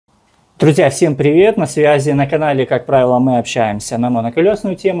Друзья, всем привет! На связи на канале, как правило, мы общаемся на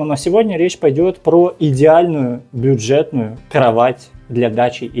моноколесную тему, но сегодня речь пойдет про идеальную бюджетную кровать для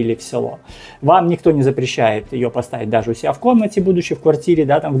дачи или в село. Вам никто не запрещает ее поставить даже у себя в комнате, будучи в квартире,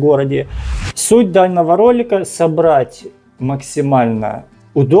 да, там в городе. Суть данного ролика — собрать максимально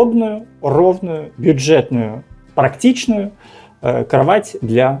удобную, ровную, бюджетную, практичную кровать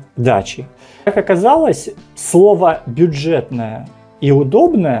для дачи. Как оказалось, слово «бюджетное» и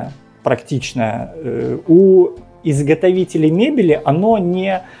 «удобное», практичное, у изготовителей мебели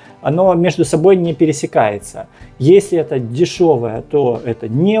оно между собой не пересекается. Если это дешевое, то это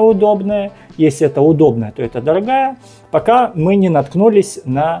неудобное, если это удобное, то это дорогая, пока мы не наткнулись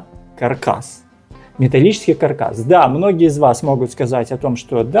на каркас. Металлический каркас. Да, многие из вас могут сказать о том,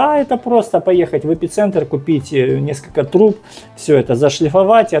 что да, это просто поехать в эпицентр, купить несколько труб, все это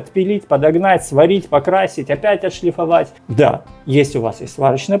зашлифовать, отпилить, подогнать, сварить, покрасить, опять отшлифовать. Да, если у вас есть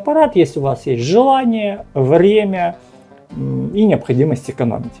сварочный аппарат, если у вас есть желание, время и необходимость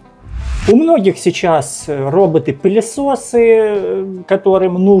экономить. У многих сейчас роботы-пылесосы,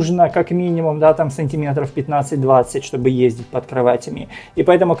 которым нужно как минимум, да, там сантиметров 15-20, чтобы ездить под кроватями. И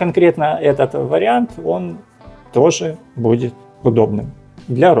поэтому конкретно этот вариант, он тоже будет удобным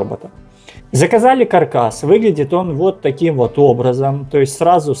для робота. Заказали каркас, выглядит он вот таким вот образом. То есть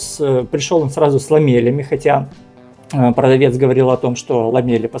пришел он сразу с ламелями, хотя продавец говорил о том, что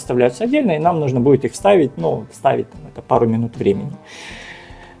ламели поставляются отдельно, и нам нужно будет их вставить, но вставить это пару минут времени.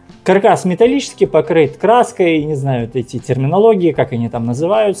 Каркас металлический, покрыт краской, не знаю эти терминологии, как они там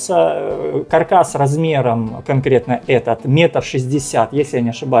называются. Каркас размером, конкретно этот, 1,60 м, если я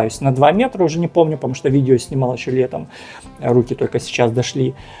не ошибаюсь, на 2 метра, уже не помню, потому что видео снимал еще летом, руки только сейчас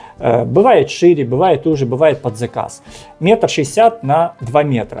дошли. Бывает шире, бывает уже, бывает под заказ. 1,60 м на 2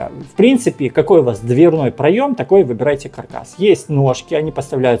 метра. В принципе, какой у вас дверной проем, такой выбирайте каркас. Есть ножки, они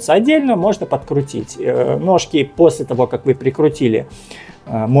поставляются отдельно, можно подкрутить. Ножки после того, как вы прикрутили,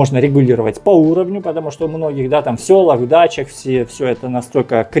 можно регулировать по уровню, потому что у многих, да, там в селах, в дачах все это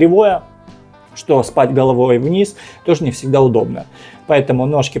настолько кривое, что спать головой вниз тоже не всегда удобно. Поэтому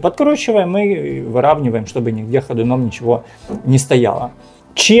ножки подкручиваем и выравниваем, чтобы нигде ходуном ничего не стояло.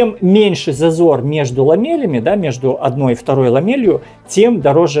 Чем меньше зазор между ламелями, да, между одной и второй ламелью, тем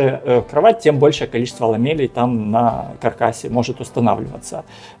дороже кровать, тем большее количество ламелей там на каркасе может устанавливаться.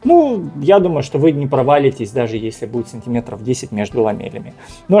 Ну, я думаю, что вы не провалитесь, даже если будет сантиметров 10 между ламелями.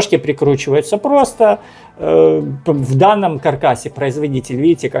 Ножки прикручиваются просто. В данном каркасе производитель,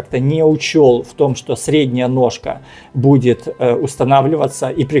 видите, как-то не учел в том, что средняя ножка будет устанавливаться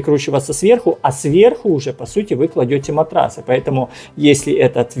и прикручиваться сверху, а сверху уже, по сути, вы кладете матрасы. Поэтому, если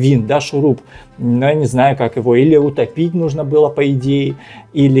этот винт, да, шуруп, ну, я не знаю, как его, или утопить нужно было, по идее,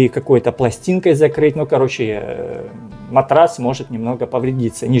 или какой-то пластинкой закрыть, ну, короче, матрас может немного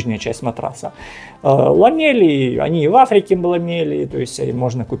повредиться, нижняя часть матраса. Ламели, они и в Африке ламели, то есть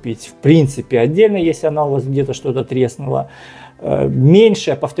можно купить, в принципе, отдельно, если она у вас где-то что-то треснула.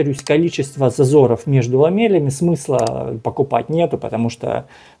 Меньшее, повторюсь, количество зазоров между ламелями смысла покупать нету, потому что,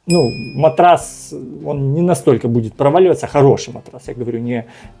 ну, матрас, он не настолько будет проваливаться. Хороший матрас, я говорю не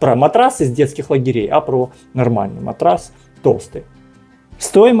про матрас из детских лагерей, а про нормальный матрас, толстый.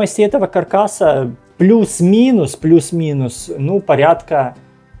 Стоимость этого каркаса плюс-минус, ну, порядка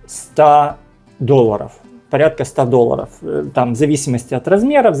 $100. Порядка $100. Там в зависимости от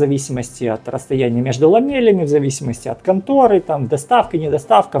размера, в зависимости от расстояния между ламелями, в зависимости от конторы, там доставка,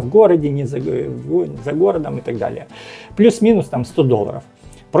 недоставка, в городе, не за городом и так далее. Плюс-минус там $100.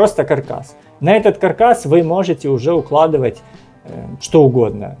 Просто каркас. На этот каркас вы можете уже укладывать что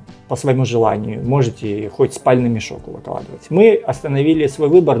угодно по своему желанию. Можете хоть спальный мешок укладывать. Мы остановили свой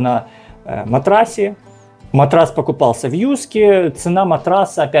выбор на матрасе. Матрас покупался в Юске, цена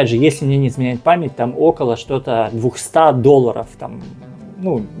матраса, опять же, если мне не изменяет память, там около что-то $200, там,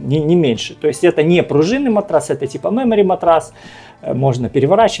 ну, не меньше. То есть это не пружинный матрас, это типа memory матрас, можно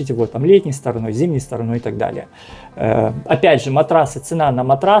переворачивать его там летней стороной, зимней стороной и так далее. Опять же, матрасы, цена на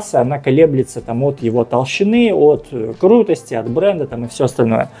матрасы, она колеблется там от его толщины, от крутости, от бренда там и все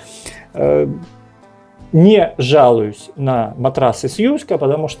остальное. Не жалуюсь на матрасы с Юска,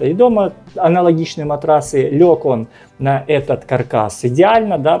 потому что и дома аналогичные матрасы. Лег он на этот каркас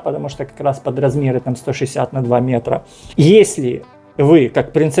идеально, да, потому что как раз под размеры там 160 на 2 метра. Если вы,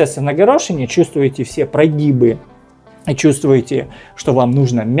 как принцесса на горошине, чувствуете все прогибы и чувствуете, что вам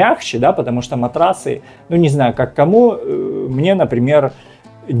нужно мягче, да, потому что матрасы, ну не знаю как кому, мне, например,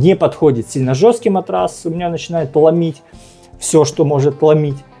 не подходит сильно жесткий матрас, у меня начинает ломить все, что может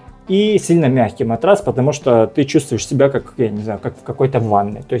ломить. И сильно мягкий матрас, потому что ты чувствуешь себя как, я не знаю, как в какой-то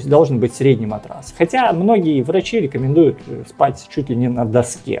ванной. То есть должен быть средний матрас. Хотя многие врачи рекомендуют спать чуть ли не на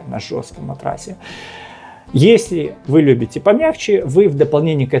доске, на жестком матрасе. Если вы любите помягче, вы в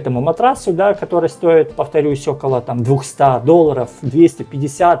дополнение к этому матрасу, да, который стоит, повторюсь, около там, $200,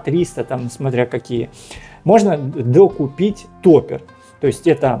 250, 300, там, смотря какие, можно докупить топпер. То есть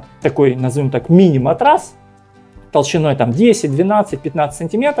это такой, назовем так, мини-матрас, толщиной там 10, 12, 15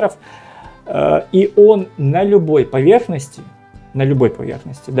 сантиметров, и он на любой поверхности,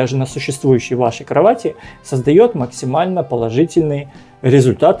 даже на существующей вашей кровати, создает максимально положительный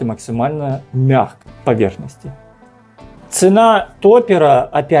результат и максимально мягкой поверхности. Цена топпера,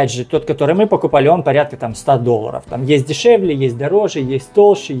 опять же, тот, который мы покупали, он порядка там $100. Там есть дешевле, есть дороже, есть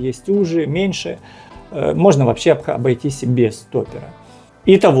толще, есть уже, меньше. Можно вообще обойтись без топпера.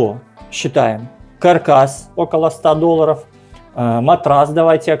 Итого, считаем. Каркас около $100, матрас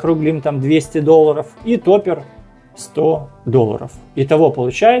давайте округлим там $200 и топпер $100. Итого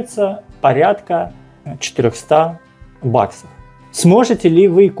получается порядка $400. Сможете ли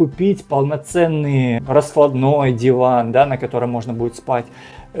вы купить полноценный раскладной диван, да, на котором можно будет спать,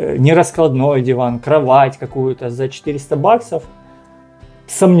 не раскладной диван, кровать какую-то за $400?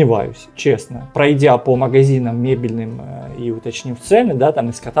 Сомневаюсь, честно. Пройдя по магазинам мебельным и уточнив цены, да, там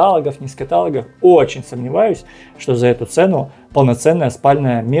из каталогов, не из каталогов, очень сомневаюсь, что за эту цену полноценное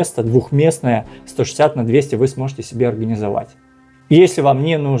спальное место, двухместное, 160 на 200 вы сможете себе организовать. Если вам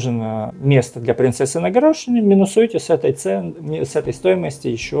не нужно место для принцессы на горошине, минусуйте с этой стоимости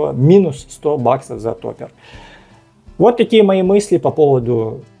еще минус $100 за топпер. Вот такие мои мысли по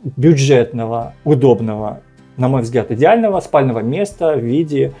поводу бюджетного, удобного, на мой взгляд, идеального спального места в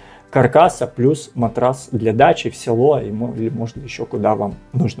виде каркаса плюс матрас для дачи в село или может еще куда вам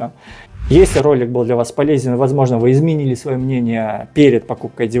нужно. Если ролик был для вас полезен, возможно, вы изменили свое мнение перед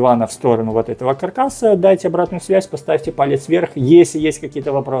покупкой дивана в сторону вот этого каркаса, дайте обратную связь, поставьте палец вверх. Если есть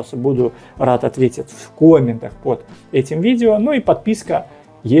какие-то вопросы, буду рад ответить в комментах под этим видео. Ну и подписка,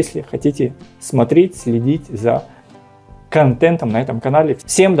 если хотите смотреть, следить за контентом на этом канале.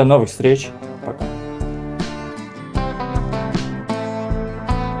 Всем до новых встреч, пока.